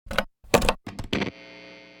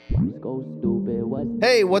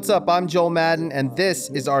Hey, what's up? I'm Joel Madden, and this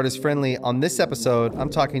is Artist Friendly. On this episode, I'm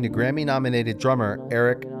talking to Grammy-nominated drummer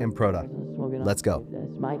Aric Improta. Let's go.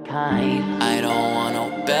 That's my kind. I don't want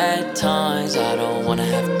no bad times. I don't want to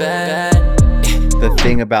have bad. The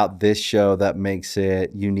thing about this show that makes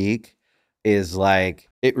it unique is like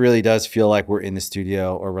it really does feel like we're in the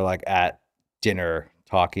studio or we're like at dinner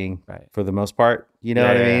talking for the most part. You know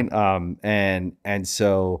what I mean? And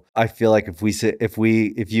so I feel like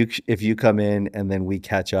if you come in and then we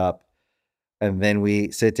catch up and then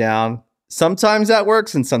we sit down, sometimes that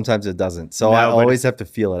works and sometimes it doesn't. So I always have to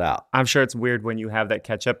feel it out. I'm sure it's weird when you have that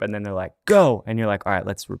catch up and then they're like, go. And you're like, all right,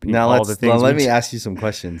 let's repeat now all the things. Let me ask you some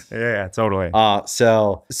questions. Yeah, totally.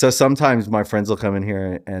 So sometimes my friends will come in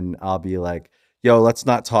here and I'll be like, yo, let's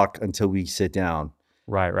not talk until we sit down.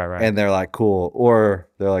 Right. And they're like, cool. Or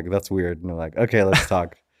they're like, that's weird. And they're like, okay, let's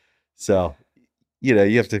talk. So, you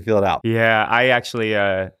have to feel it out. Yeah, I actually,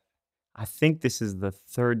 I think this is the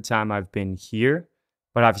third time I've been here,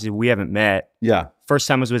 but obviously we haven't met. Yeah. First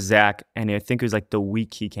time was with Zach, and I think it was like the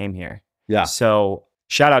week he came here. Yeah. So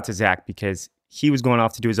shout out to Zach because he was going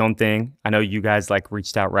off to do his own thing. I know you guys like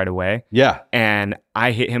reached out right away. Yeah. And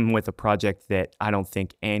I hit him with a project that I don't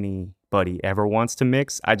think anybody ever wants to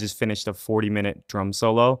mix. I just finished a 40-minute drum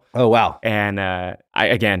solo. Oh, wow. And I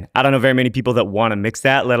don't know very many people that want to mix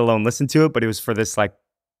that, let alone listen to it, but it was for this like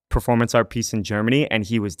performance art piece in Germany, and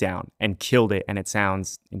he was down and killed it, and it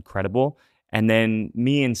sounds incredible. And then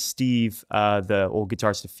me and Steve, the old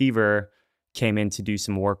Guitarist of Fever, came in to do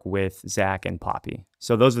some work with Zach and Poppy.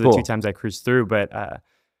 So those are the two times I cruised through, but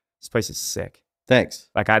this place is sick. Thanks.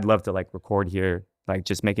 Like I'd love to like record here, like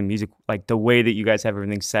just making music. Like the way that you guys have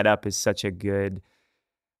everything set up is such a good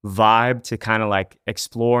vibe to kind of like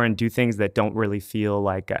explore and do things that don't really feel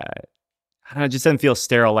like, I don't know, it just doesn't feel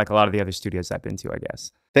sterile like a lot of the other studios I've been to, I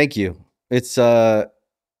guess. Thank you. It's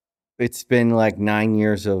been like 9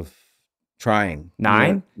 years of trying.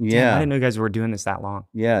 9? Yeah. Damn, I didn't know you guys were doing this that long.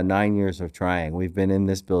 Yeah, 9 years of trying. We've been in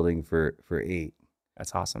this building for 8.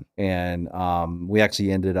 That's awesome. And we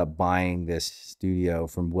actually ended up buying this studio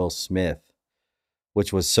from Will Smith,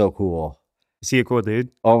 which was so cool. Is he a cool dude?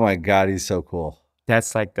 Oh my God, he's so cool.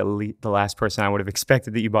 That's like the last person I would have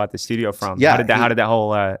expected that you bought the studio from. Yeah, how did that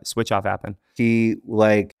whole switch off happen? He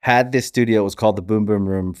like had this studio. It was called the Boom Boom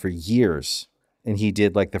Room for years, and he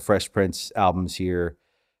did like the Fresh Prince albums here,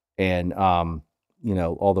 and all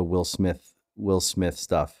the Will Smith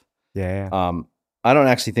stuff. Yeah. I don't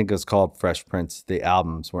actually think it was called Fresh Prince. The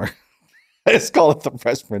albums were. I just call it the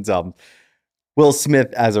Fresh Prince album. Will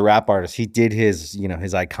Smith as a rap artist, he did his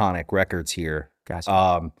his iconic records here.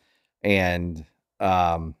 Gotcha.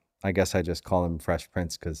 I guess I just call him Fresh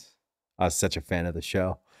Prince because I was such a fan of the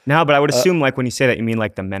show. No, but I would assume like when you say that, you mean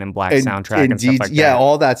like the Men in Black soundtrack and stuff like that. Yeah,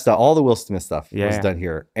 all that stuff, all the Will Smith stuff was Yeah. done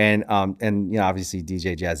here. And obviously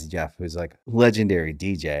DJ Jazzy Jeff, who's like legendary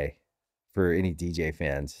DJ for any DJ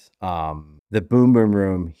fans. The Boom Boom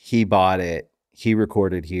Room, he bought it. He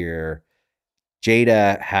recorded here.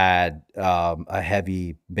 Jada had a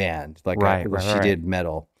heavy band, she did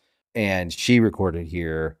metal. And she recorded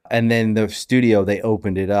here. And then the studio, they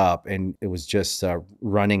opened it up and it was just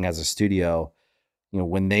running as a studio.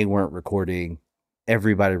 When they weren't recording,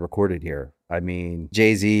 everybody recorded here. I mean,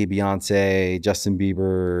 Jay-Z, Beyonce, Justin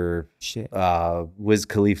Bieber, Wiz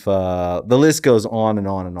Khalifa. The list goes on and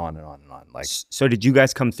on and on and on and on. Like, so did you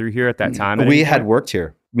guys come through here at that time? We had worked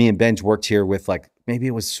here. Me and Benj worked here with maybe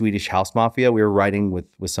it was Swedish House Mafia. We were writing with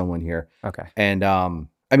someone here. Okay. And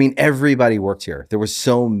I mean, everybody worked here. There were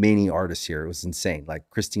so many artists here. It was insane. Like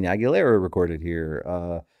Christina Aguilera recorded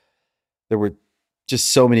here. There were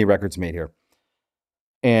just so many records made here.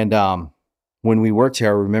 And when we worked here,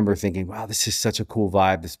 I remember thinking, wow, this is such a cool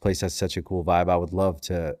vibe. This place has such a cool vibe. I would love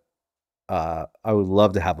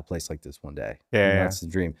to have a place like this one day. Yeah. That's the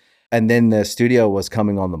dream. And then the studio was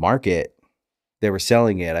coming on the market. They were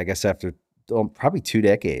selling it, I guess, after probably 2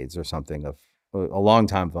 decades or something of a long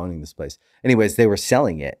time of owning this place. Anyways, they were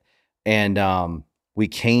selling it. And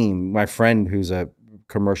my friend who's a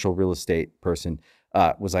commercial real estate person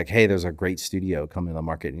was like, hey, there's a great studio coming to the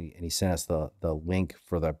market. And he sent us the link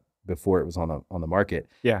for before it was on the market.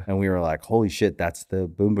 Yeah. And we were like, holy shit, that's the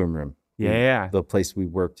Boom Boom Room. Yeah. The place we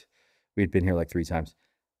worked. We'd been here like 3 times.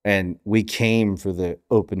 And we came for the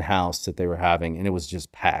open house that they were having, and it was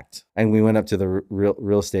just packed. And we went up to the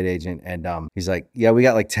real estate agent, and he's like, yeah, we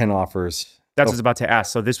got like 10 offers. That's what I was about to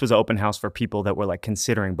ask. So this was an open house for people that were like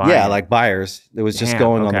considering buying. Yeah, like buyers. It was just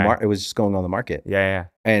going on the market. It was just going on the market. Yeah.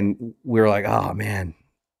 And we were like, oh man,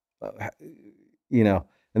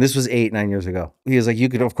 And this was 8-9 years ago. He was like, you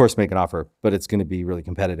could of course make an offer, but it's going to be really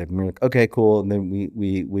competitive. And we were like, okay, cool. And then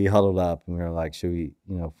we huddled up and we were like, should we,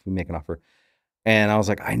 if we make an offer? And I was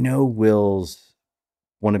like, I know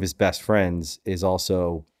one of his best friends is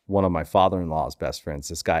also one of my father-in-law's best friends.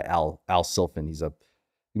 This guy, Al Silfen. He's a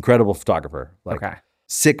incredible photographer, like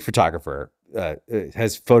sick photographer,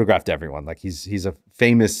 has photographed everyone. Like he's a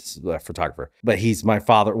famous photographer, but he's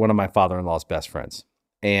one of my father-in-law's best friends.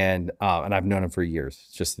 And I've known him for years,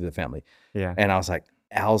 just through the family. Yeah. And I was like,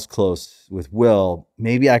 Al's close with Will.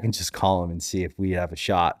 Maybe I can just call him and see if we have a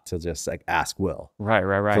shot to just like ask Will. Right.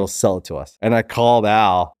 If he'll sell it to us. And I called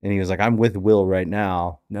Al and he was like, I'm with Will right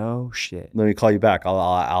now. No shit. Let me call you back.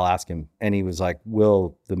 I'll ask him. And he was like,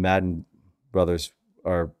 Will, the Madden brothers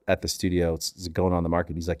are at the studio. It's going on the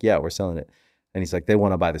market. He's like, yeah, we're selling it. And he's like, they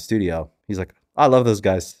want to buy the studio. He's like, I love those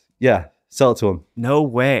guys. Yeah. Sell it to him. No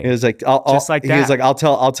way. It was like, just like that. He was like, I'll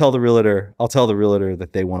tell the realtor that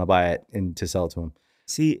they want to buy it and to sell it to him.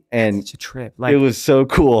 See, and that's such a trip. Like, it was so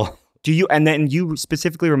cool. And then you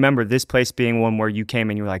specifically remember this place being one where you came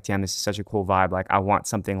and you were like, damn, this is such a cool vibe. Like, I want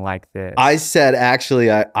something like this. I said, actually,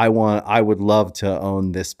 I would love to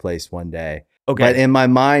own this place one day. Okay. But in my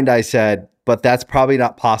mind, I said, but that's probably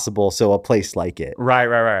not possible. So a place like it. Right.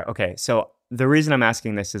 Okay. So the reason I'm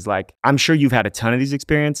asking this is like, I'm sure you've had a ton of these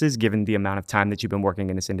experiences given the amount of time that you've been working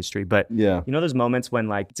in this industry. But yeah, those moments when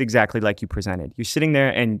like, it's exactly like you presented. You're sitting there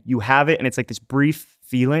and you have it and it's like this brief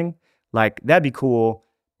feeling like that'd be cool.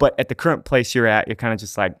 But at the current place you're at, you're kind of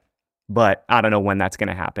just like, but I don't know when that's going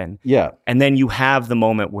to happen. Yeah. And then you have the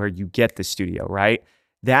moment where you get the studio, right?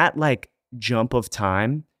 That like jump of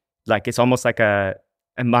time, like it's almost like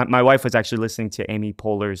and my wife was actually listening to Amy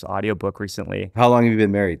Poehler's audiobook recently. How long have you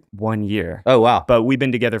been married? 1 year. Oh, wow. But we've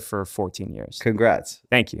been together for 14 years. Congrats.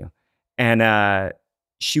 Thank you. And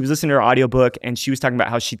she was listening to her audiobook and she was talking about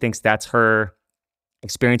how she thinks that's her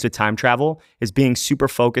experience with time travel, is being super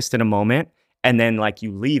focused in a moment. And then like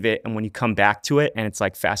you leave it. And when you come back to it and it's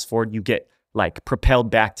like fast forward, you get like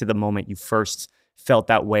propelled back to the moment you first felt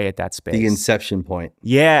that way at that space. The inception point.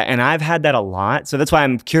 Yeah. And I've had that a lot. So that's why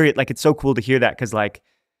I'm curious. Like, it's so cool to hear that. Cause like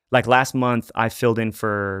last month I filled in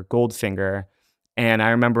for Goldfinger and I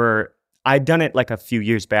remember I'd done it like a few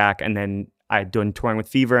years back and then I'd done touring with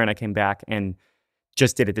Fever and I came back and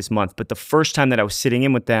just did it this month. But the first time that I was sitting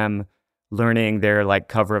in with them, learning their like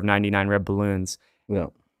cover of 99 Red Balloons, yeah,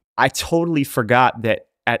 I totally forgot that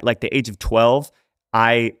at like the age of 12,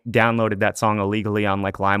 I downloaded that song illegally on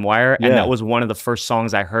like LimeWire. And that was one of the first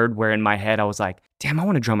songs I heard where in my head, I was like, damn, I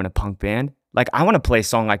want to drum in a punk band. Like I want to play a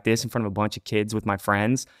song like this in front of a bunch of kids with my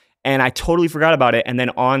friends. And I totally forgot about it. And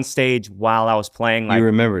then on stage while I was playing, like, you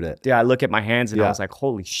remembered it. Yeah, I look at my hands and I was like,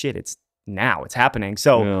 holy shit, it's happening.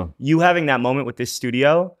 So you having that moment with this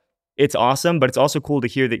studio, it's awesome, but it's also cool to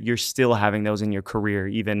hear that you're still having those in your career,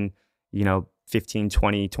 even, 15,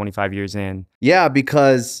 20, 25 years in. Yeah,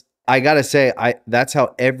 because I got to say, that's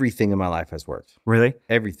how everything in my life has worked. Really?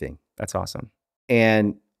 Everything. That's awesome.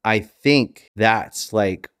 And I think that's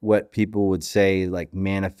like what people would say, like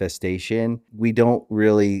manifestation. We don't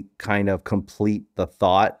really kind of complete the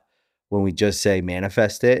thought when we just say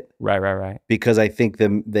manifest it. Right. Because I think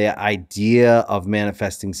the idea of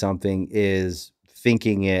manifesting something is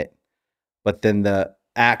thinking it, but then the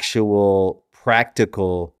actual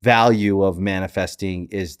practical value of manifesting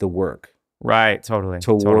is the work. Right, totally.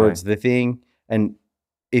 Towards the thing. And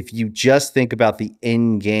if you just think about the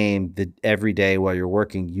end game every day while you're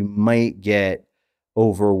working, you might get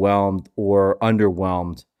overwhelmed or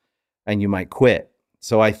underwhelmed and you might quit.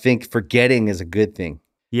 So I think forgetting is a good thing.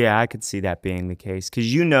 Yeah, I could see that being the case.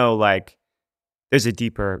 Because like there's a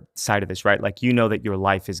deeper side of this, right? Like that your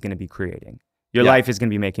life is going to be creating. Your life is going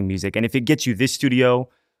to be making music. And if it gets you this studio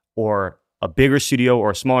or a bigger studio or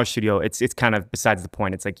a smaller studio, it's kind of besides the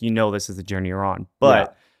point. It's like, this is the journey you're on.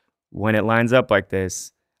 But when it lines up like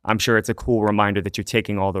this, I'm sure it's a cool reminder that you're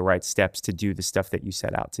taking all the right steps to do the stuff that you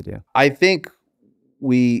set out to do. I think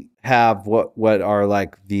we have what are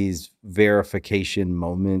like these verification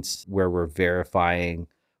moments where we're verifying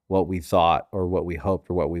what we thought or what we hoped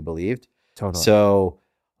or what we believed. Totally. So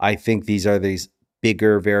I think these are these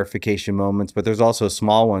bigger verification moments, but there's also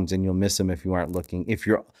small ones and you'll miss them if you aren't looking. If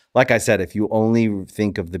you're, like I said, if you only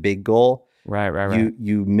think of the big goal, right.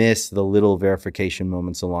 You miss the little verification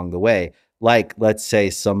moments along the way. Like, let's say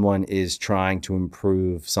someone is trying to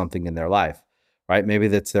improve something in their life, right? Maybe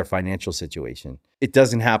that's their financial situation. It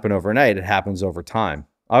doesn't happen overnight. It happens over time.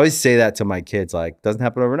 I always say that to my kids, like, doesn't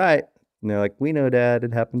happen overnight. And they're like, we know, Dad,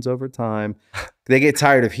 it happens over time. They get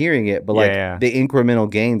tired of hearing it, but the incremental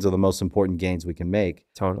gains are the most important gains we can make.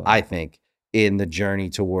 Totally. I think in the journey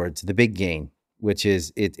towards the big gain, which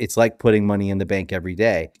is it's like putting money in the bank every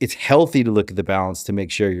day. It's healthy to look at the balance to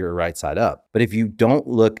make sure you're right side up. But if you don't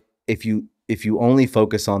look, if you only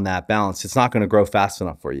focus on that balance, it's not going to grow fast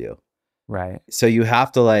enough for you. Right. So you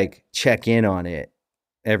have to like check in on it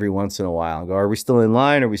every once in a while and go, are we still in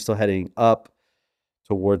line? Are we still heading up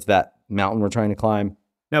towards that mountain we're trying to climb?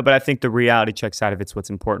 No, but I think the reality check side of it's what's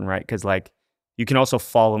important, right? Because like you can also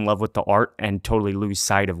fall in love with the art and totally lose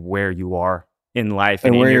sight of where you are in life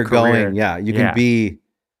And in where your you're career. going. Yeah. You can be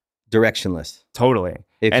directionless. Totally.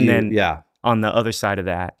 And then on the other side of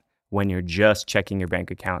that, when you're just checking your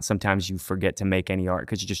bank account, sometimes you forget to make any art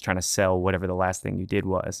because you're just trying to sell whatever the last thing you did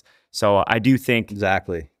was. So I do think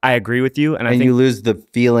exactly. I agree with you. And I think you lose the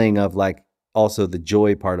feeling of like also the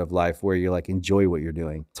joy part of life where you're like enjoy what you're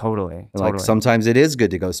doing. Totally. Like sometimes it is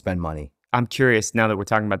good to go spend money. I'm curious now that we're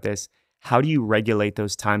talking about this, how do you regulate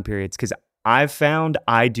those time periods? Because I've found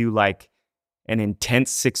I do like an intense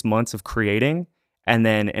 6 months of creating and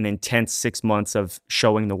then an intense 6 months of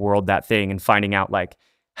showing the world that thing and finding out like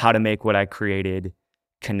how to make what I created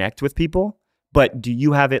connect with people. But do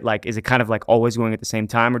you have it like, is it kind of like always going at the same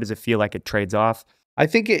time or does it feel like it trades off? I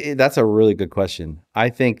think that's a really good question. I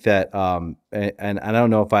think that, and I don't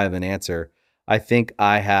know if I have an answer. I think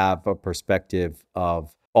I have a perspective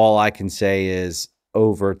of all I can say is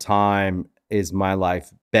over time, is my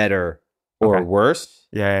life better or worse?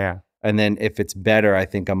 Yeah. And then if it's better, I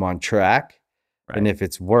think I'm on track. Right. And if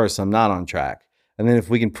it's worse, I'm not on track. And then if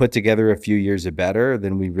we can put together a few years of better,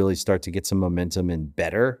 then we really start to get some momentum in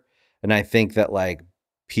better. And I think that like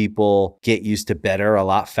people get used to better a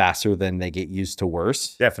lot faster than they get used to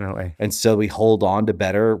worse. Definitely. And so we hold on to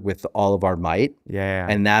better with all of our might. Yeah.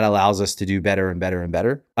 And that allows us to do better and better and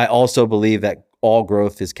better. I also believe that all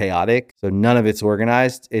growth is chaotic. So none of it's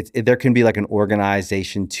organized. There can be like an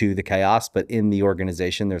organization to the chaos, but in the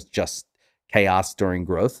organization, there's just chaos during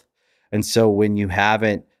growth. And so when you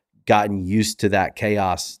haven't gotten used to that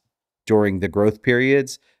chaos during the growth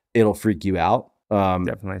periods, it'll freak you out.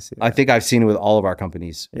 Definitely see that. I think I've seen it with all of our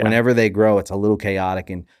companies. Yeah. Whenever they grow, it's a little chaotic,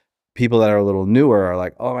 and people that are a little newer are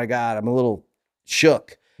like, "Oh my God, I'm a little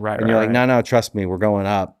shook." Right. And you're like, "No, trust me, we're going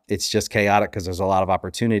up. It's just chaotic because there's a lot of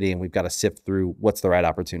opportunity, and we've got to sift through what's the right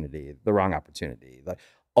opportunity, the wrong opportunity, like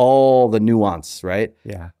all the nuance, right?"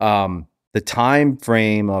 Yeah. The time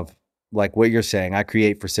frame of like what you're saying, I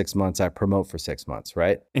create for 6 months, I promote for 6 months,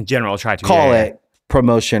 right? In general, try to call it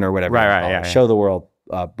promotion or whatever. Right. Yeah. Show the world.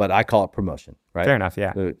 But I call it promotion, right? Fair enough,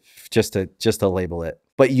 yeah. Just to label it.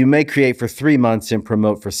 But you may create for 3 months and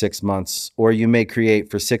promote for 6 months, or you may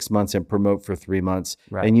create for 6 months and promote for 3 months.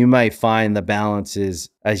 Right. And you might find the balance is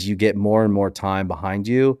as you get more and more time behind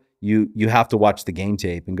you, you have to watch the game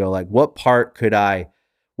tape and go like, what part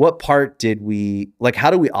did we, like,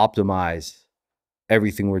 how do we optimize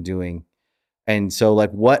everything we're doing? And so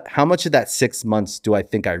like how much of that 6 months do I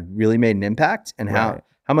think I really made an impact? And how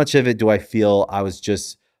much of it do I feel I was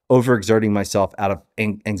just overexerting myself out of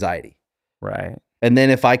anxiety? Right. And then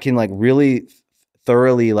if I can like really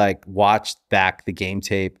thoroughly like watch back the game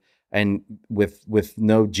tape and with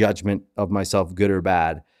no judgment of myself, good or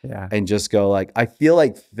bad, and just go like, I feel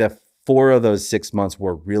like the 4 of those 6 months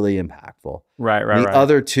were really impactful. Right. The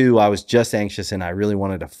other 2, I was just anxious and I really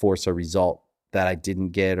wanted to force a result that I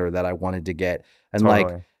didn't get or that I wanted to get. And like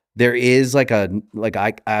there is like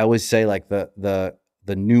I always say like the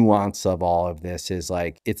nuance of all of this is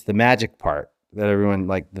like it's the magic part that everyone,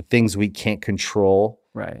 like the things we can't control.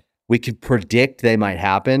 Right. We could predict they might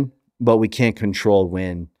happen, but we can't control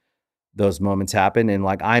when those moments happen. And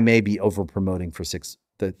like I may be over promoting for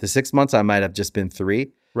the 6 months, I might have just been 3.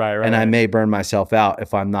 Right. And I may burn myself out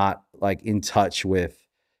if I'm not like in touch with.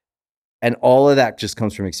 And all of that just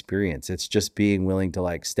comes from experience. It's just being willing to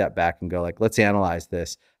like step back and go like, let's analyze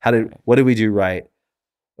this. What did we do right?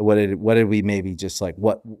 What did we maybe just like,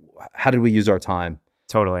 how did we use our time?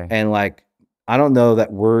 Totally. And like, I don't know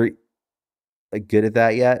that we're like good at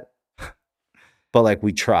that yet, but like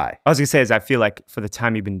we try. I was gonna say is I feel like for the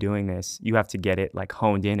time you've been doing this, you have to get it like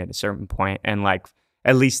honed in at a certain point and like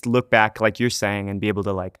at least look back like you're saying and be able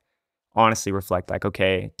to like honestly reflect like,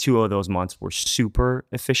 okay, 2 of those months were super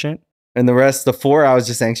efficient. And the rest, the 4, I was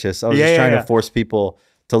just anxious. I was just trying to force people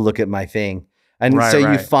to look at my thing. And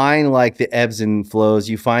you find like the ebbs and flows,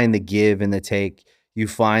 you find the give and the take, you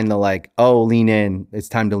find the like, oh, lean in, it's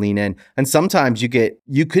time to lean in. And sometimes you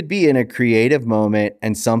could be in a creative moment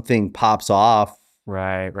and something pops off.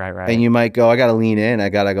 Right. And you might go, I got to lean in, I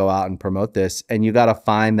got to go out and promote this. And you got to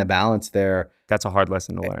find the balance there. That's a hard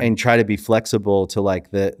lesson to learn. And try to be flexible to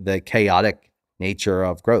like the chaotic nature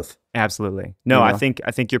of growth. Absolutely. No, I think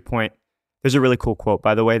your point. There's a really cool quote,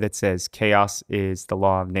 by the way, that says chaos is the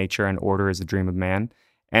law of nature and order is a dream of man.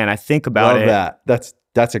 And I think about Love it. that.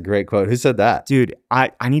 That's a great quote. Who said that? Dude,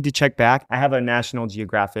 I need to check back. I have a National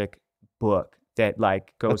Geographic book that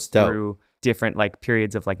like goes That's dope. through different like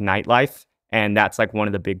periods of like nightlife. And that's like one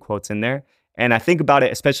of the big quotes in there. And I think about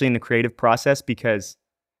it, especially in the creative process, because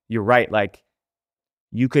you're right. Like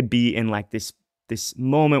you could be in like this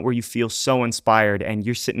moment where you feel so inspired and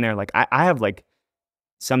you're sitting there like I have like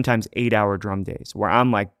sometimes 8-hour drum days where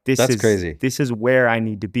I'm like, That's crazy. This is where I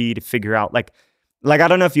need to be to figure out like I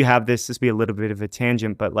don't know if you have this be a little bit of a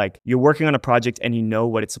tangent, but like you're working on a project and you know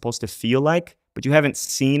what it's supposed to feel like, but you haven't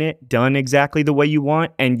seen it done exactly the way you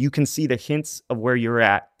want. And you can see the hints of where you're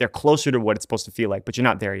at. They're closer to what it's supposed to feel like, but you're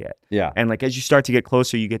not there yet. Yeah. And like as you start to get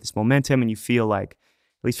closer, you get this momentum and you feel like,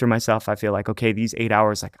 at least for myself, I feel like, okay, these 8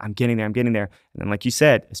 hours, like I'm getting there. And then like you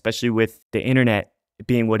said, especially with the internet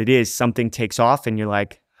being what it is, something takes off and you're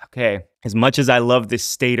like, okay, as much as I love this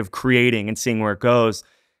state of creating and seeing where it goes,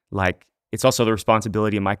 like it's also the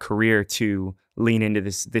responsibility of my career to lean into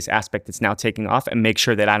this aspect that's now taking off and make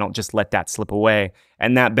sure that I don't just let that slip away.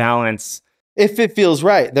 And that balance. If it feels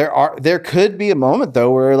right, there could be a moment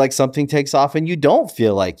though where like something takes off and you don't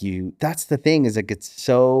feel like you. That's the thing, is it gets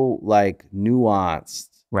so like nuanced.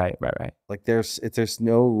 Right. Like there's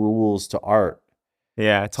no rules to art.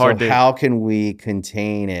 Yeah, it's hard so to. How can we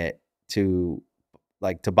contain it to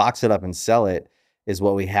box it up and sell it is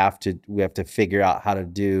what we have to figure out how to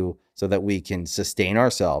do so that we can sustain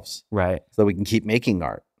ourselves. Right. So that we can keep making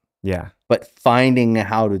art. Yeah. But finding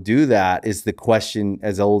how to do that is the question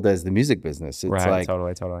as old as the music business. It's right, like,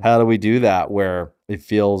 totally. how do we do that where it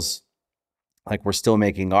feels like we're still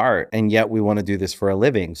making art and yet we want to do this for a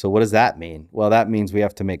living? So what does that mean? Well, that means we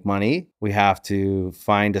have to make money. We have to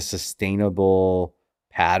find a sustainable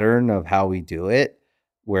pattern of how we do it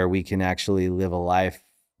where we can actually live a life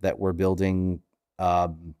that we're building.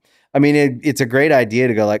 I mean, it's a great idea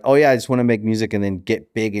to go like, oh yeah, I just want to make music and then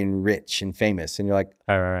get big and rich and famous. And you're like,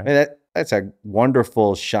 right. Man, that's a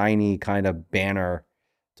wonderful, shiny kind of banner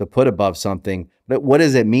to put above something. But what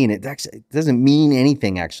does it mean? It doesn't mean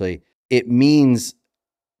anything, actually. It means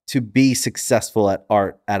to be successful at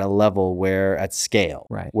art at a level where at scale,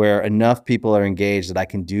 right, where enough people are engaged that I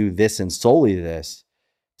can do this and solely this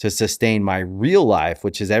to sustain my real life,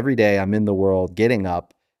 which is every day I'm in the world, getting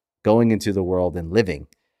up, going into the world and living.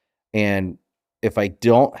 And if I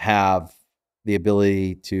don't have the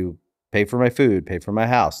ability to pay for my food, pay for my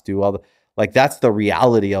house, do all the, like, that's the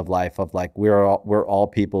reality of life of like, we're all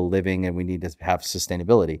people living and we need to have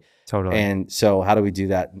sustainability. Totally. And so how do we do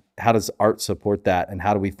that? How does art support that? And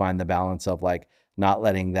how do we find the balance of like not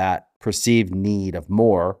letting that perceived need of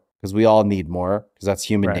more, because we all need more because that's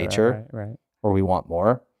human nature, right. Or we want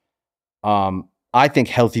more. I think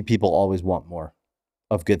healthy people always want more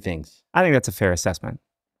of good things. I think that's a fair assessment.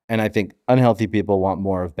 And I think unhealthy people want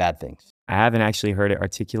more of bad things. I haven't actually heard it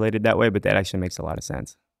articulated that way, but that actually makes a lot of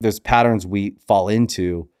sense. There's patterns we fall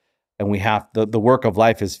into, and we have the work of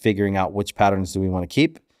life is figuring out which patterns do we want to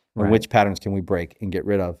keep and which patterns can we break and get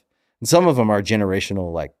rid of. And some of them are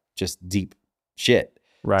generational, like just deep shit.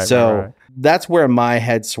 Right. So that's where my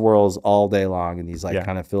head swirls all day long in these like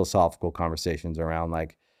kind of philosophical conversations around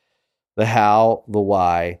like the how, the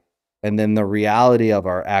why, and then the reality of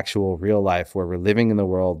our actual real life where we're living in the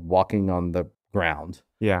world, walking on the ground.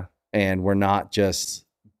 Yeah. And we're not just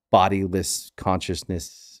bodiless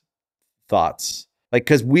consciousness thoughts. Like,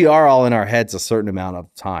 because we are all in our heads a certain amount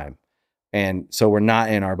of time. And so we're not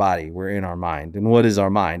in our body, we're in our mind. And what is our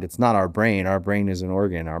mind? It's not our brain. Our brain is an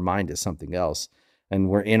organ. Our mind is something else. And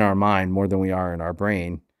we're in our mind more than we are in our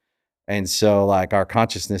brain. And so like our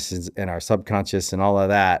consciousness is and our subconscious and all of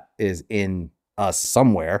that is in us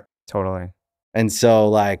somewhere. Totally. And so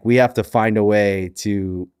like we have to find a way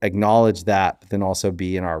to acknowledge that, but then also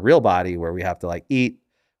be in our real body where we have to like eat,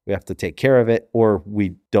 we have to take care of it, or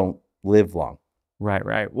we don't live long.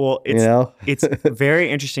 Right. Well, it's very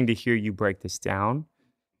interesting to hear you break this down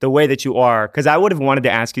the way that you are, because I would have wanted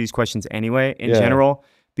to ask you these questions anyway in general,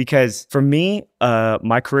 because for me,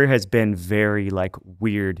 my career has been very like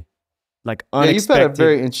weird, like unexpected. You've had a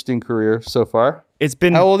very interesting career so far. It's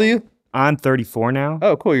been. How old are you? I'm 34 now.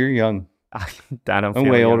 Oh, cool. You're young. I'm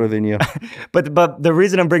way older than you. But the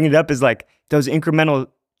reason I'm bringing it up is like those incremental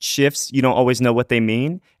shifts, you don't always know what they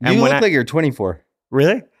mean. And you look like you're 24.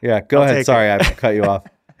 Really? Yeah, go ahead. Sorry, I cut you off.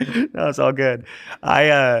 No, it's all good.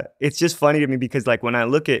 It's just funny to me because like when I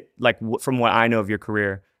look at like from what I know of your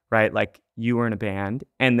career, right? Like you were in a band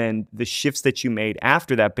and then the shifts that you made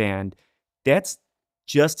after that band, that's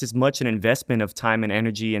just as much an investment of time and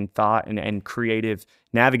energy and thought and creative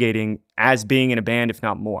navigating as being in a band, if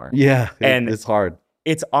not more. Yeah, and it's hard.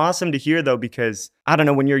 It's awesome to hear though, because I don't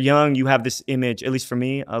know, when you're young, you have this image, at least for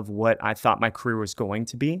me, of what I thought my career was going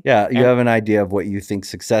to be. Yeah, you And have an idea of what you think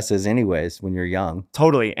success is anyways when you're young.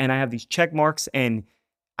 totally. And I have these check marks, and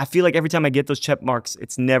I feel like every time I get those check marks,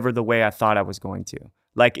 it's never the way I thought I was going to.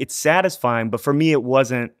 Like, it's satisfying, but for me, it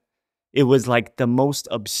wasn't. It was like the most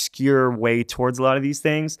obscure way towards a lot of these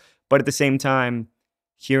things. But at the same time,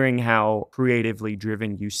 hearing how creatively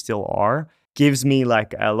driven you still are gives me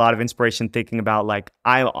like a lot of inspiration, thinking about like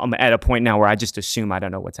I'm at a point now where I just assume I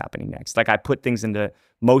don't know what's happening next. Like, I put things into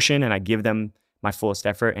motion and I give them my fullest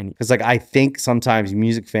effort. And Because like I think sometimes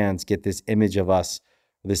music fans get this image of us,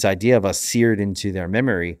 this idea of us seared into their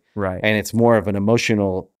memory, right. and it's more of an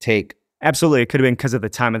emotional take. Absolutely. It could have been because of the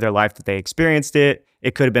time of their life that they experienced it.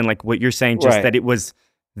 It could have been like what you're saying, just Right. that it was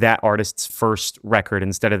that artist's first record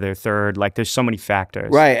instead of their third. Like, there's so many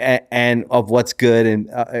factors. Right, and of what's good, and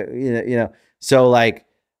so like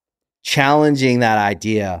challenging that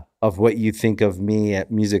idea of what you think of me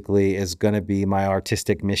at musically is going to be my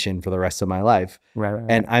artistic mission for the rest of my life, Right.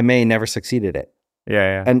 and I may never succeed at it.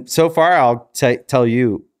 Yeah. And so far, I'll tell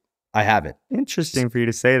you, I haven't. Interesting for you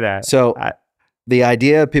to say that. So the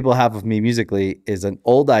idea people have of me musically is an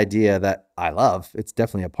old idea that I love. It's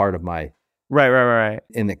definitely a part of my Right.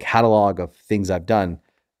 in the catalog of things I've done.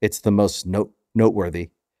 It's the most noteworthy.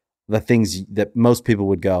 The things that most people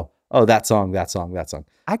would go, oh, that song.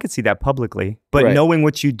 I could see that publicly, but Right. knowing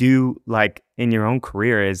what you do like in your own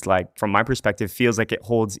career is like, from my perspective, feels like it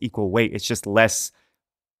holds equal weight. It's just less,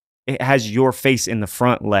 it has your face in the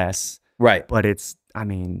front less, Right. but it's, I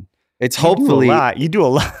mean, It's hopefully you do a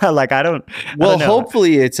lot. Like, I don't well, know.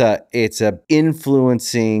 hopefully it's a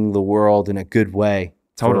influencing the world in a good way.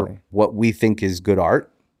 Totally. For what we think is good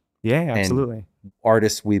art. Yeah, absolutely.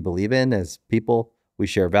 Artists we believe in as people. We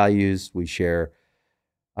share values. We share,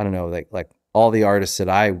 I don't know, like all the artists that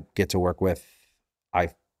I get to work with, I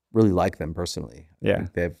really like them personally. Yeah.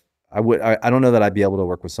 I don't know that I'd be able to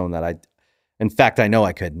work with someone that in fact, I know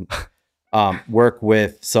I couldn't work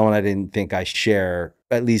with someone I didn't think I share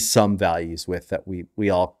at least some values with, that we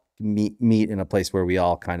all meet in a place where we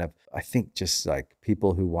all kind of, I think, just like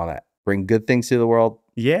people who want to bring good things to the world.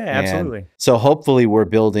 Yeah, And absolutely. so hopefully we're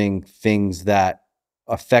building things that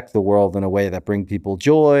affect the world in a way that bring people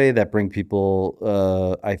joy, that bring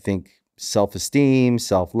people, I think, self-esteem,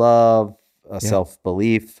 self-love,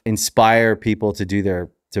 self-belief, inspire people to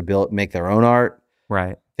make their own art.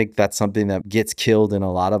 Right. I think that's something that gets killed in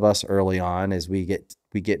a lot of us early on, as we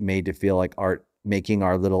get made to feel like making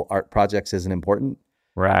our little art projects isn't important.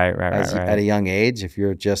 Right. At a young age, if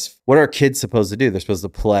you're just, what are kids supposed to do? They're supposed to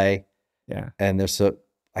play. Yeah. And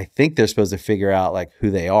I think they're supposed to figure out like who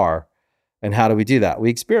they are. And how do we do that? We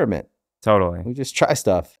experiment. Totally. We just try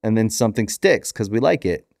stuff, and then something sticks because we like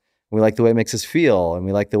it. We like the way it makes us feel, and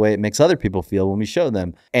we like the way it makes other people feel when we show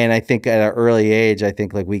them. And I think at an early age, I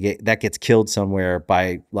think like that gets killed somewhere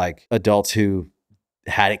by like adults who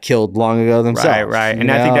had it killed long ago themselves. Right. And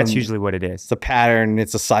I think that's usually what it is. It's a pattern.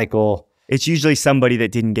 It's a cycle. It's usually somebody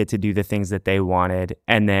that didn't get to do the things that they wanted,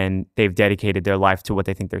 and then they've dedicated their life to what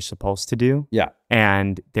they think they're supposed to do. Yeah.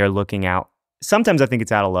 And they're looking out. Sometimes I think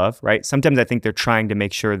it's out of love, right? Sometimes I think they're trying to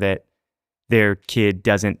make sure that their kid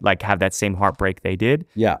doesn't like have that same heartbreak they did.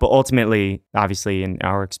 Yeah. But ultimately, obviously in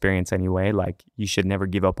our experience anyway, like, you should never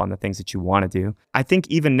give up on the things that you want to do. I think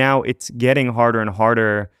even now it's getting harder and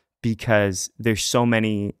harder because there's so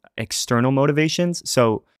many external motivations.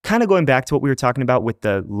 So kind of going back to what we were talking about with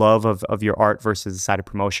the love of your art versus the side of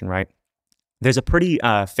promotion, right? There's a pretty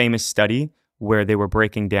famous study where they were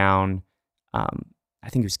breaking down, I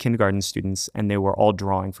think it was kindergarten students, and they were all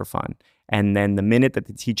drawing for fun. And then the minute that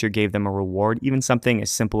the teacher gave them a reward, even something as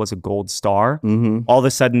simple as a gold star, all of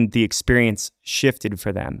a sudden the experience shifted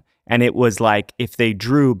for them. And it was like, if they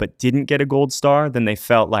drew but didn't get a gold star, then they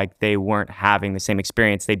felt like they weren't having the same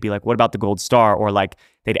experience. They'd be like, what about the gold star? Or like,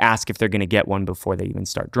 they'd ask if they're going to get one before they even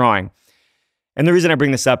start drawing. And the reason I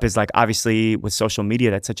bring this up is like, obviously with social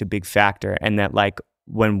media, that's such a big factor. And that like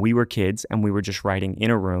when we were kids and we were just writing in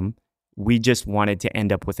a room, we just wanted to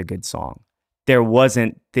end up with a good song. There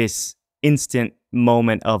wasn't this instant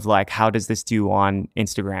moment of like, how does this do on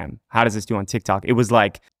Instagram? How does this do on TikTok? It was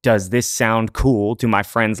like, does this sound cool? Do my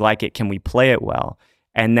friends like it? Can we play it well?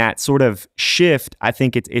 And that sort of shift, I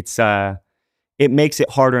think it makes it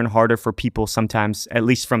harder and harder for people sometimes, at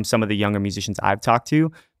least from some of the younger musicians I've talked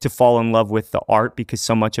to fall in love with the art, because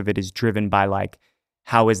so much of it is driven by like,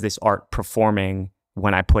 how is this art performing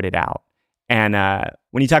when I put it out? And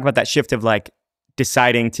when you talk about that shift of like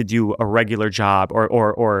deciding to do a regular job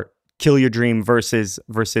or kill your dream versus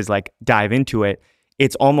like dive into it,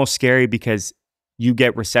 it's almost scary because you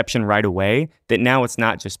get reception right away, that now it's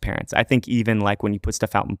not just parents. I think even like when you put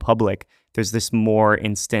stuff out in public, there's this more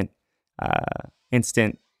instant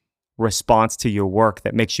response to your work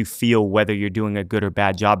that makes you feel whether you're doing a good or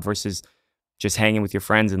bad job versus just hanging with your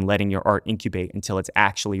friends and letting your art incubate until it's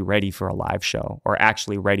actually ready for a live show or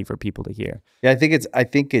actually ready for people to hear. Yeah, I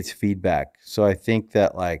think it's feedback. So I think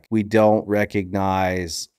that like we don't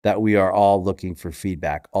recognize that we are all looking for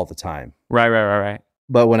feedback all the time. Right.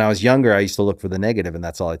 But when I was younger, I used to look for the negative, and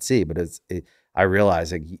that's all I'd see. But I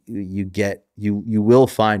realized like you will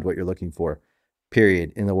find what you're looking for,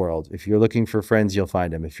 period, in the world. If you're looking for friends, you'll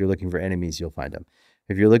find them. If you're looking for enemies, you'll find them.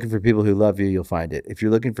 If you're looking for people who love you, you'll find it. If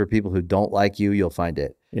you're looking for people who don't like you, you'll find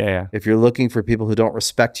it. Yeah. If you're looking for people who don't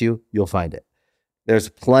respect you, you'll find it. There's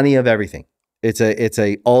plenty of everything. It's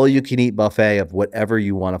a all you can eat buffet of whatever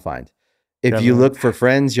you want to find. If Definitely. you look for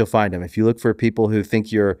friends, you'll find them. If you look for people who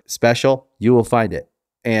think you're special, you will find it.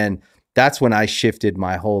 And that's when I shifted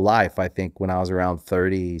my whole life. I think when I was around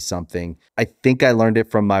 30 something, I think I learned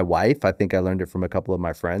it from my wife. I think I learned it from a couple of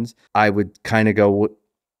my friends. I would kind of go,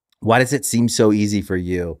 why does it seem so easy for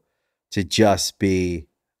you to just be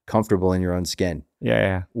comfortable in your own skin?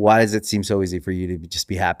 Yeah. Why does it seem so easy for you to just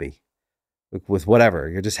be happy with whatever?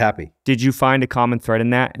 You're just happy. Did you find a common thread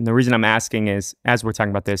in that? And the reason I'm asking is, as we're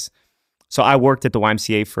talking about this, so I worked at the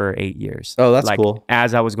YMCA for 8 years. Oh, that's cool.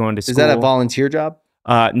 As I was going to school. Is that a volunteer job?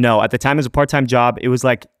 No, at the time it was a part-time job. It was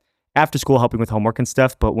like after school helping with homework and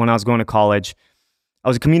stuff. But when I was going to college, I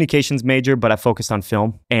was a communications major, but I focused on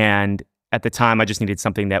film. And at the time, I just needed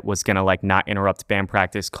something that was going to like not interrupt band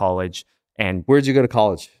practice, college, and Where'd you go to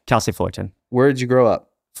college? Cal State Fullerton. Where'd you grow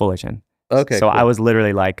up? Fullerton. Okay. So cool. I was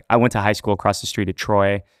literally like, I went to high school across the street at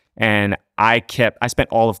Troy, and I spent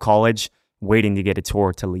all of college waiting to get a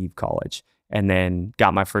tour to leave college, and then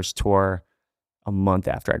got my first tour a month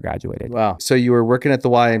after I graduated. Wow. So you were working at the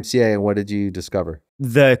YMCA, and what did you discover?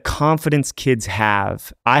 The confidence kids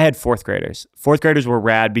have. I had fourth graders. Fourth graders were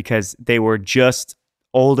rad because they were just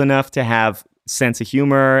old enough to have sense of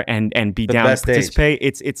humor and be The down to best participate.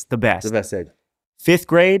 It's the best. The best age. Fifth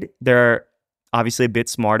grade, they're obviously a bit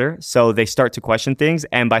smarter, so they start to question things.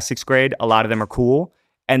 And by sixth grade, a lot of them are cool.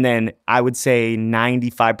 And then I would say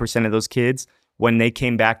 95% of those kids, when they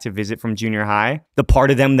came back to visit from junior high, the part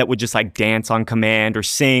of them that would just like dance on command or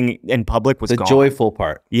sing in public was The gone. joyful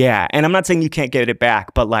part. Yeah. And I'm not saying you can't get it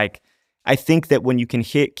back, but like, I think that when you can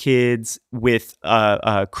hit kids with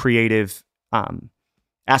creative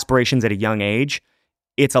aspirations at a young age,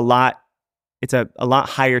 it's a lot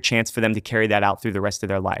higher chance for them to carry that out through the rest of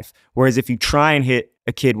their life. Whereas if you try and hit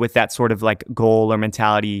a kid with that sort of like goal or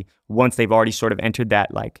mentality once they've already sort of entered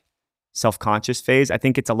that like self-conscious phase, I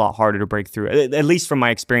think it's a lot harder to break through, at least from my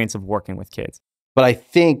experience of working with kids. But I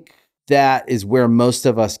think that is where most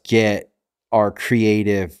of us get our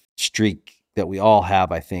creative streak that we all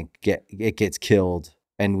have. I think it gets killed,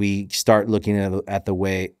 and we start looking at the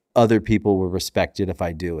way other people will respect it if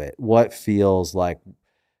I do it. What feels like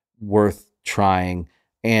worth trying?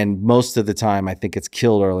 And most of the time, I think it's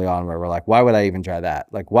killed early on, where we're like, why would I even try that?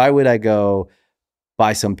 Like, why would I go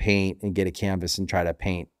buy some paint and get a canvas and try to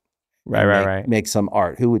paint? Right. Make some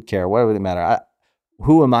art. Who would care? What would it matter?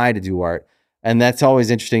 Who am I to do art? And that's always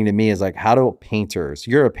interesting to me, is like, how do painters?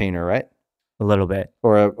 You're a painter, right? A little bit.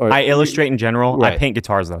 Or I illustrate in general. Right. I paint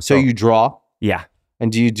guitars though. So you draw? Yeah.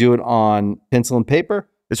 And do you do it on pencil and paper?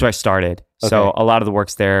 That's where I started. Okay. So a lot of the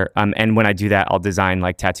work's there. And when I do that, I'll design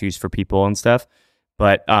like tattoos for people and stuff.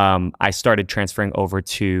 But I started transferring over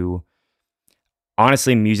to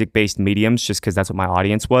honestly music-based mediums just because that's what my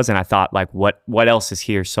audience was. And I thought like, what else is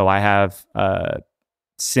here? So I have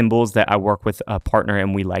symbols that I work with a partner,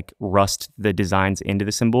 and we like rust the designs into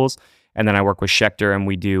the symbols. And then I work with Schecter, and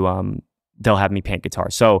we do, they'll have me paint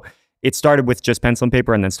guitars. So it started with just pencil and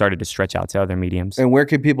paper, and then started to stretch out to other mediums. And where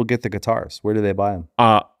can people get the guitars? Where do they buy them?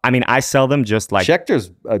 I mean, I sell them just like...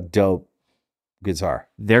 Schecter's a dope guitar.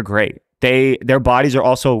 They're great. Their bodies are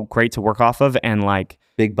also great to work off of, and like...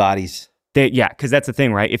 Big bodies. Because that's the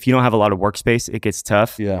thing, right? If you don't have a lot of workspace, it gets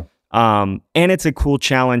tough. Yeah. And it's a cool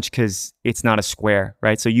challenge because it's not a square,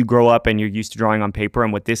 right? So you grow up and you're used to drawing on paper,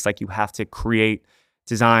 and with this, like, you have to create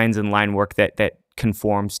designs and line work that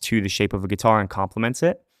conforms to the shape of a guitar and complements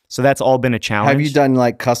it. So that's all been a challenge. Have you done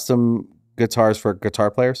like custom guitars for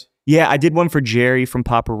guitar players? Yeah, I did one for Jerry from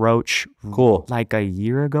Papa Roach. Cool. Like a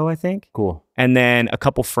year ago, I think. Cool. And then a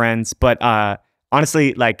couple friends. But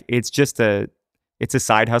honestly, like, it's a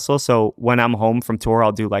side hustle. So when I'm home from tour,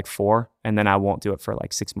 I'll do like 4, and then I won't do it for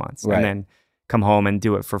like 6 months. Right. And then come home and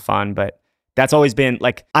do it for fun. But that's always been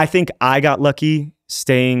like, I think I got lucky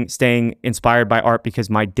staying inspired by art because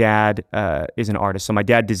my dad is an artist. So my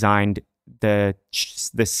dad designed the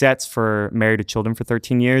sets for Married to Children for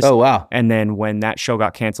 13 years. Oh, wow. And then when that show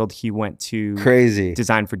got canceled, he went to Crazy.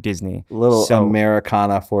 design for Disney. Little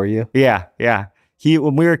Americana for you. Yeah.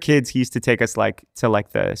 When we were kids, he used to take us like to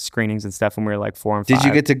like the screenings and stuff when we were like 4 and 5. Did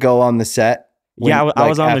you get to go on the set? Yeah, I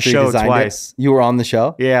was on the show twice. You were on the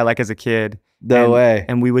show? Yeah, like as a kid. No way.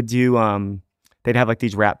 And we would do they'd have like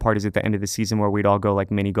these rap parties at the end of the season where we'd all go like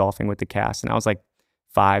mini golfing with the cast. And I was like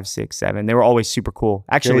 5, 6, 7. They were always super cool.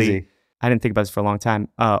 Actually, Crazy. I didn't think about this for a long time.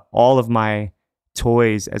 All of my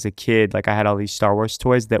toys as a kid, like I had all these Star Wars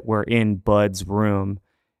toys that were in Bud's room.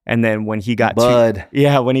 And then when he got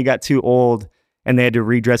when he got too old and they had to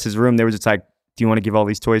redress his room, they were just like, do you want to give all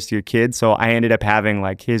these toys to your kid? So I ended up having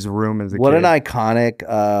like his room as a kid. What an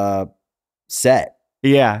iconic set.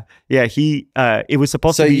 Yeah. It was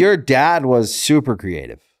supposed to be. So your dad was super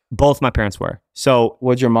creative. Both my parents were. So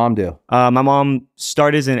what'd your mom do? My mom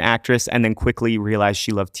started as an actress and then quickly realized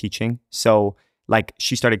she loved teaching. So like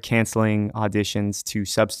she started canceling auditions to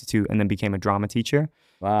substitute and then became a drama teacher.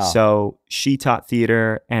 Wow. So she taught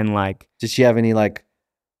theater and like. Did she have any like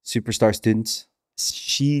superstar students?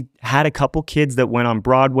 She had a couple kids that went on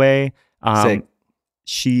Broadway. Sick.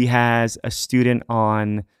 She has a student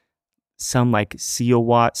on some like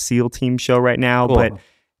SEAL team show right now. Cool. But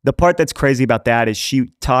the part that's crazy about that is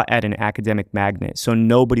she taught at an academic magnet. So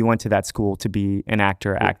nobody went to that school to be an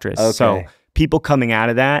actor or actress. Okay. So people coming out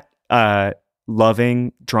of that,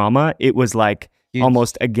 loving drama, it was like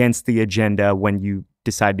almost against the agenda when you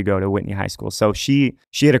decide to go to Whitney High School. So she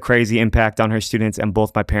had a crazy impact on her students, and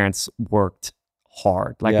both my parents worked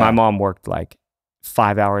hard. Like my mom worked like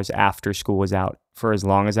 5 hours after school was out for as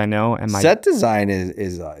long as I know. And my set design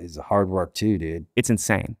is hard work too, dude. It's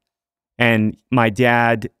insane. And my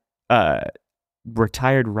dad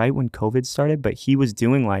retired right when COVID started, but he was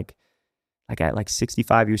doing like at like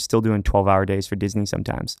 65, he was still doing 12-hour days for Disney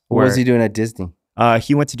sometimes. What was he doing at Disney?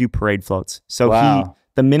 He went to do parade floats. So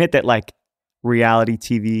the minute that like reality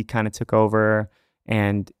TV kind of took over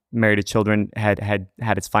and Married to Children had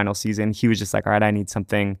its final season, he was just like, all right, I need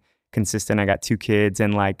something consistent. I got 2 kids,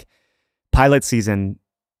 and like pilot season,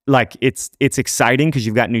 like it's exciting because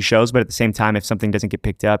you've got new shows, but at the same time, if something doesn't get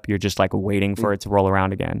picked up, you're just like waiting for it to roll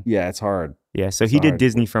around again. Yeah, it's hard. Yeah, so he did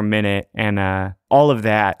Disney for a minute, and all of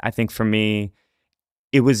that, I think for me,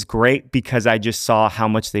 it was great because I just saw how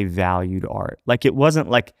much they valued art. Like it wasn't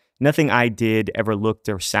like nothing I did ever looked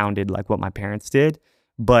or sounded like what my parents did,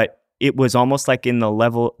 but it was almost like on the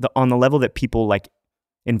level that people like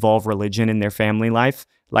involve religion in their family life,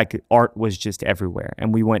 like art was just everywhere.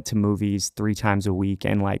 And we went to movies 3 times a week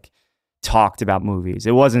and like talked about movies.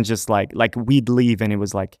 It wasn't just like we'd leave and it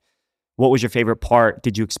was like, what was your favorite part?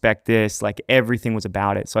 Did you expect this? Like everything was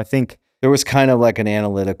about it. So I think there was kind of like an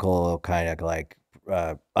analytical kind of like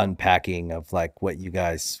unpacking of like what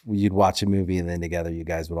you'd watch a movie and then together you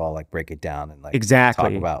guys would all like break it down and like exactly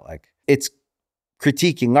talk about like it's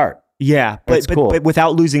critiquing art. Yeah, but cool. but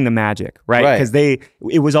without losing the magic, right? Because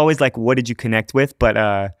it was always like, what did you connect with?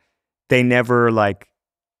 But they never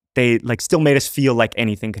they still made us feel like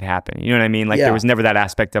anything could happen. You know what I mean? Like there was never that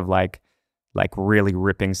aspect of like really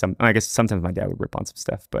ripping some. I guess sometimes my dad would rip on some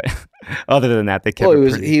stuff, but other than that, they kept. Well,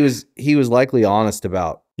 he was likely honest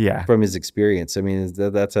about from his experience. I mean,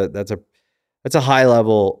 that's a high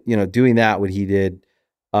level. You know, doing that what he did,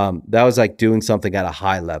 that was like doing something at a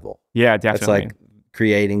high level. Yeah, definitely. That's like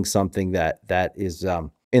creating something that is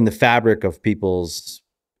in the fabric of people's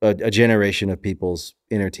a generation of people's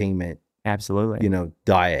entertainment. Absolutely. You know,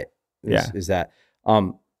 diet is that.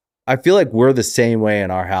 I feel like we're the same way in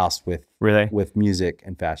our house with music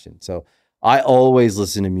and fashion. So I always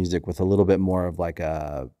listen to music with a little bit more of like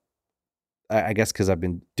I guess because I've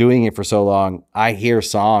been doing it for so long, I hear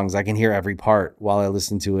songs. I can hear every part while I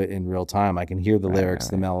listen to it in real time. I can hear the lyrics,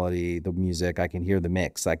 the melody, the music. I can hear the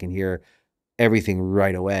mix. I can hear everything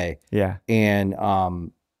right away. Yeah. And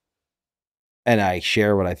I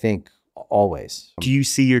share what I think always. Do you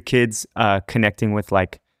see your kids connecting with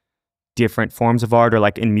like different forms of art, or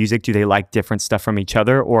like in music, do they like different stuff from each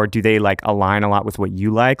other, or do they like align a lot with what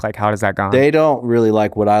you like? Like, how does that go? They don't really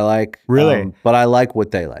like what I like. Really? But I like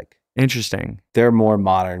what they like. Interesting. They're more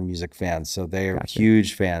modern music fans. So they're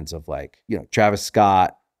huge fans of like, you know, Travis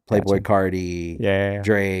Scott, Playboi Carti,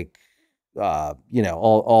 Drake, you know,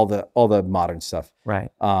 all the modern stuff. Right.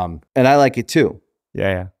 And I like it too.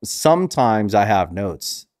 Yeah. Sometimes I have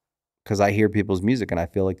notes because I hear people's music and I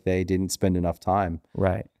feel like they didn't spend enough time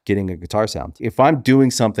getting a guitar sound. If I'm doing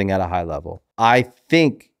something at a high level, I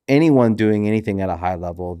think anyone doing anything at a high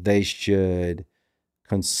level, they should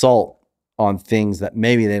consult on things that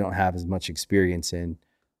maybe they don't have as much experience in.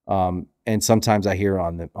 And sometimes I hear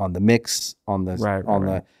on the mix, on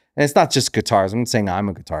the And it's not just guitars. I'm not saying I'm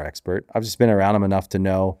a guitar expert. I've just been around them enough to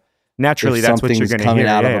know Naturally, if that's what you're something's going to coming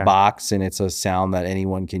hear. out Yeah, of yeah. a box and it's a sound that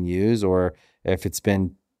anyone can use, or if it's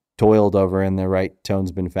been toiled over and the right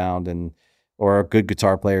tone's been found, and or a good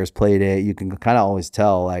guitar player's played it. You can kind of always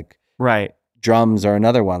tell. Like Right. drums are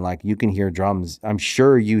another one. Like you can hear drums. I'm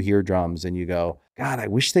sure you hear drums and you go, God, I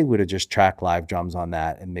wish they would have just tracked live drums on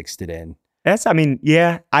that and mixed it in. I mean,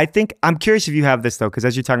 yeah, I think I'm curious if you have this though, because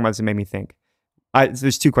as you're talking about this, it made me think.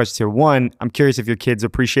 There's two questions here. One, I'm curious if your kids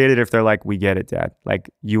appreciate it, if they're like, we get it, Dad. Like,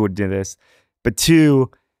 you would do this. But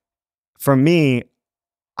two, for me,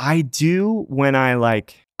 I do when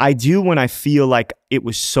I feel like it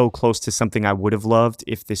was so close to something I would have loved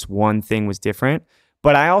if this one thing was different.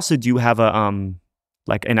 But I also do have and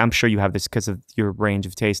I'm sure you have this because of your range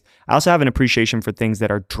of taste. I also have an appreciation for things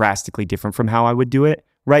that are drastically different from how I would do it.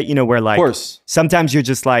 Right? You know, where like, Of course. sometimes you're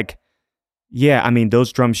just like, yeah, I mean,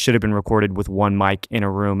 those drums should have been recorded with one mic in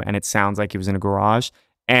a room and it sounds like it was in a garage.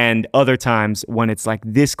 And other times when it's like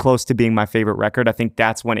this close to being my favorite record, I think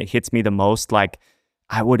that's when it hits me the most. Like,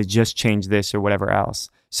 I would have just changed this or whatever else.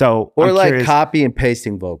 So, Or I'm like curious. copy and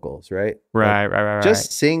pasting vocals, right? Right, Like, right.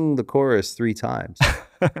 just sing the chorus 3 times.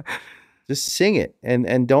 Just sing it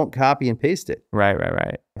and don't copy and paste it.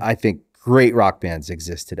 Right. I think great rock bands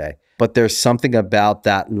exist today, but there's something about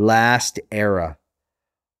that last era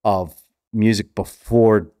of music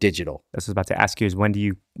before digital. That's what I was about to ask you is when do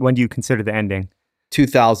you consider the ending?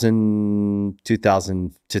 2000 to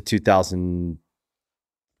 2004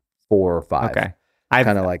 or 5. Okay.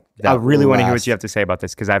 Kind of like that. I really want to hear what last- you have to say about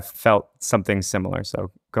this because I've felt something similar. So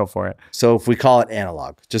go for it. So if we call it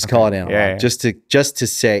analog, just call it analog. Yeah. Just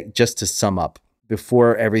to sum up,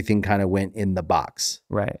 before everything kind of went in the box.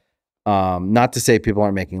 Right. Not to say people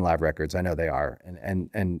aren't making live records. I know they are.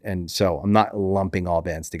 And so I'm not lumping all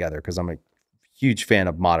bands together because I'm a huge fan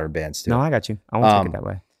of modern bands too. No, I got you. I won't take it that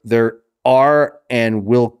way. There are and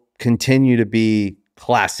will continue to be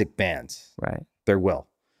classic bands. Right. There will.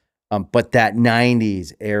 But that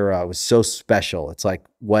 90s era was so special. It's like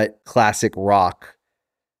what classic rock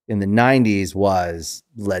in the 90s was: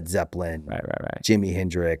 Led Zeppelin, Right. Jimi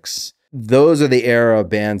Hendrix. Those are the era of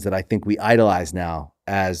bands that I think we idolize now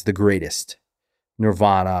as the greatest.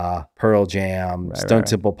 Nirvana, Pearl Jam, Stone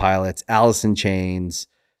Temple Pilots, Alice in Chains,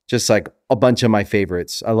 just like a bunch of my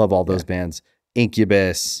favorites. I love all those bands.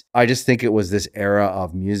 Incubus. I just think it was this era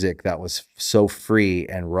of music that was so free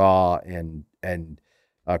and raw and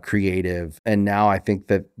creative. And now I think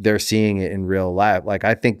that they're seeing it in real life. Like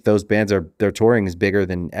I think those bands their touring is bigger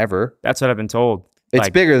than ever. That's what I've been told. It's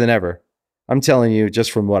bigger than ever. I'm telling you,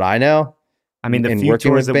 just from what I know. I mean, the and few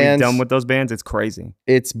working tours with that bands, we've done with those bands, it's crazy.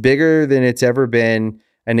 It's bigger than it's ever been.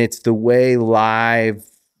 And it's the way live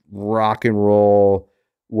rock and roll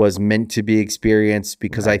was meant to be experienced,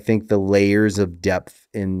 because I think the layers of depth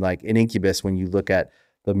in Incubus, when you look at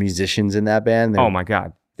the musicians in that band. Oh my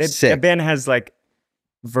God. Sick. That band has like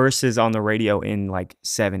verses on the radio in like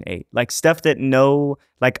 7, 8, like stuff that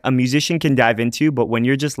a musician can dive into, but when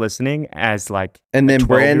you're just listening as like, and then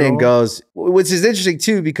Brandon 12-year-old, goes, which is interesting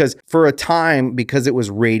too, because for a time, because it was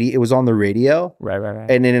it was on the radio. Right.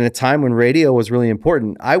 And in a time when radio was really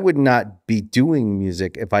important, I would not be doing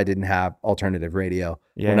music if I didn't have alternative radio.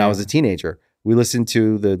 When I was a teenager, we listened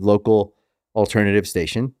to the local alternative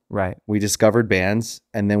station. Right. We discovered bands,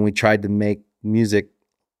 and then we tried to make music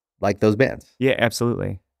like those bands. Yeah,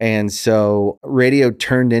 absolutely. And so radio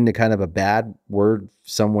turned into kind of a bad word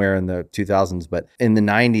somewhere in the 2000s, but in the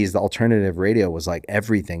 90s, the alternative radio was like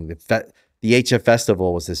everything. The HF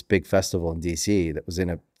Festival was this big festival in DC that was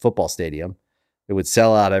in a football stadium. It would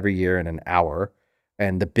sell out every year in an hour,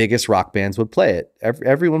 and the biggest rock bands would play it.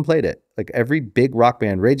 Everyone played it. Like every big rock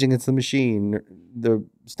band, Rage Against the Machine, the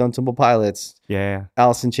Stone Temple Pilots,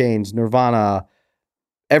 Alice in Chains, Nirvana,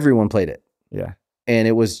 everyone played it. Yeah. And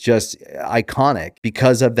it was just iconic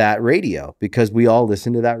because of that radio, because we all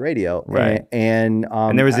listened to that radio. Right. And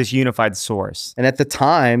there was this unified source. And at the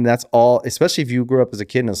time, that's all, especially if you grew up as a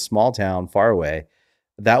kid in a small town far away,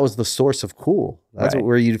 that was the source of cool. That's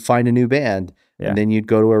where you'd find a new band. Yeah. And then you'd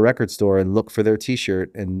go to a record store and look for their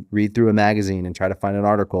t-shirt and read through a magazine and try to find an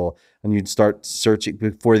article. And you'd start searching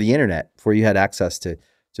before the internet, before you had access to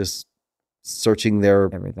just searching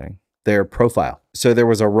everything. Their profile. So there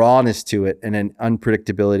was a rawness to it and an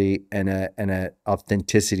unpredictability and a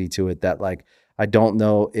authenticity to it that, like, I don't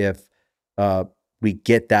know if we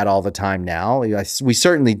get that all the time now. We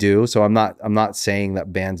certainly do. So I'm not saying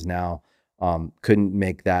that bands now couldn't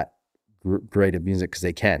make that great of music, because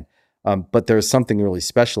they can. But there's something really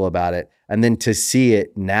special about it. And then to see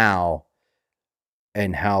it now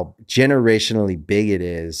and how generationally big it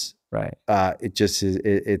is, right? It just is.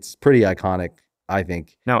 It's pretty iconic. I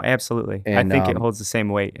think. No, absolutely. And, I think it holds the same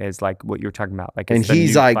weight as like what you're talking about. Like, and it's the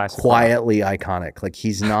he's new like classic rock. quietly iconic. Like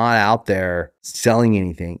he's not out there selling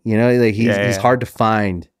anything. You know, like he's hard to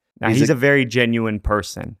find. Now, he's a very genuine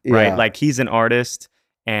person, right? Yeah. Like he's an artist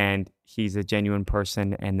and he's a genuine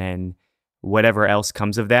person. And then whatever else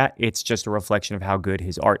comes of that, it's just a reflection of how good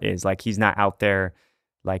his art is. Like he's not out there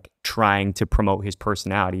like trying to promote his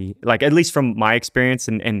personality. Like at least from my experience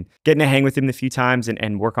and getting to hang with him a few times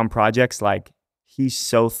and work on projects, like he's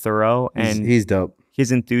so thorough and he's dope.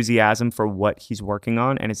 His enthusiasm for what he's working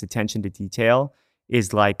on and his attention to detail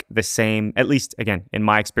is like the same, at least again, in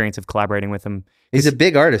my experience of collaborating with him. He's a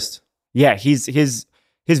big artist. Yeah, his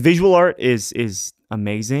visual art is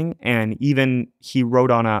amazing, and even he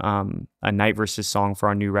wrote on a Night Versus song for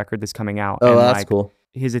our new record that's coming out. Oh, and that's like, cool.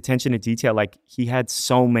 His attention to detail, like he had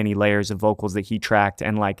so many layers of vocals that he tracked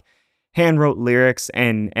and like hand wrote lyrics,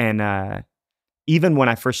 and even when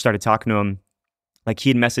I first started talking to him, like he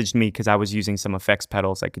had messaged me because I was using some effects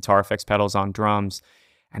pedals, like guitar effects pedals on drums,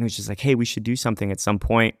 and he was just like, "Hey, we should do something at some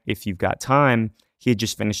point if you've got time." He had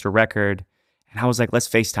just finished a record. And I was like, let's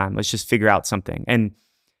FaceTime. Let's just figure out something. And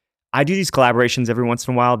I do these collaborations every once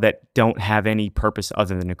in a while that don't have any purpose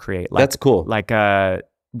other than to create. Like, that's cool. Like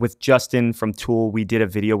with Justin from Tool, we did a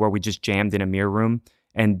video where we just jammed in a mirror room.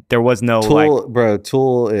 And there was no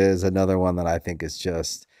Tool is another one that I think is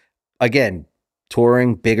just, again,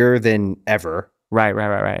 touring bigger than ever. Right.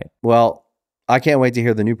 Well, I can't wait to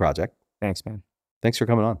hear the new project. Thanks, man. Thanks for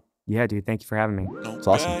coming on. Yeah, dude. Thank you for having me. It's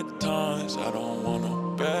awesome.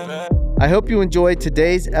 I hope you enjoyed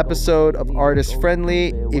today's episode of Artist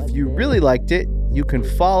Friendly. If you really liked it, you can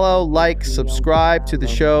follow, like, subscribe to the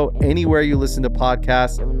show anywhere you listen to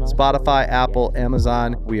podcasts, Spotify, Apple,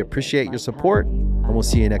 Amazon. We appreciate your support, and we'll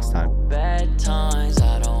see you next time. Bad times,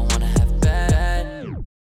 I don't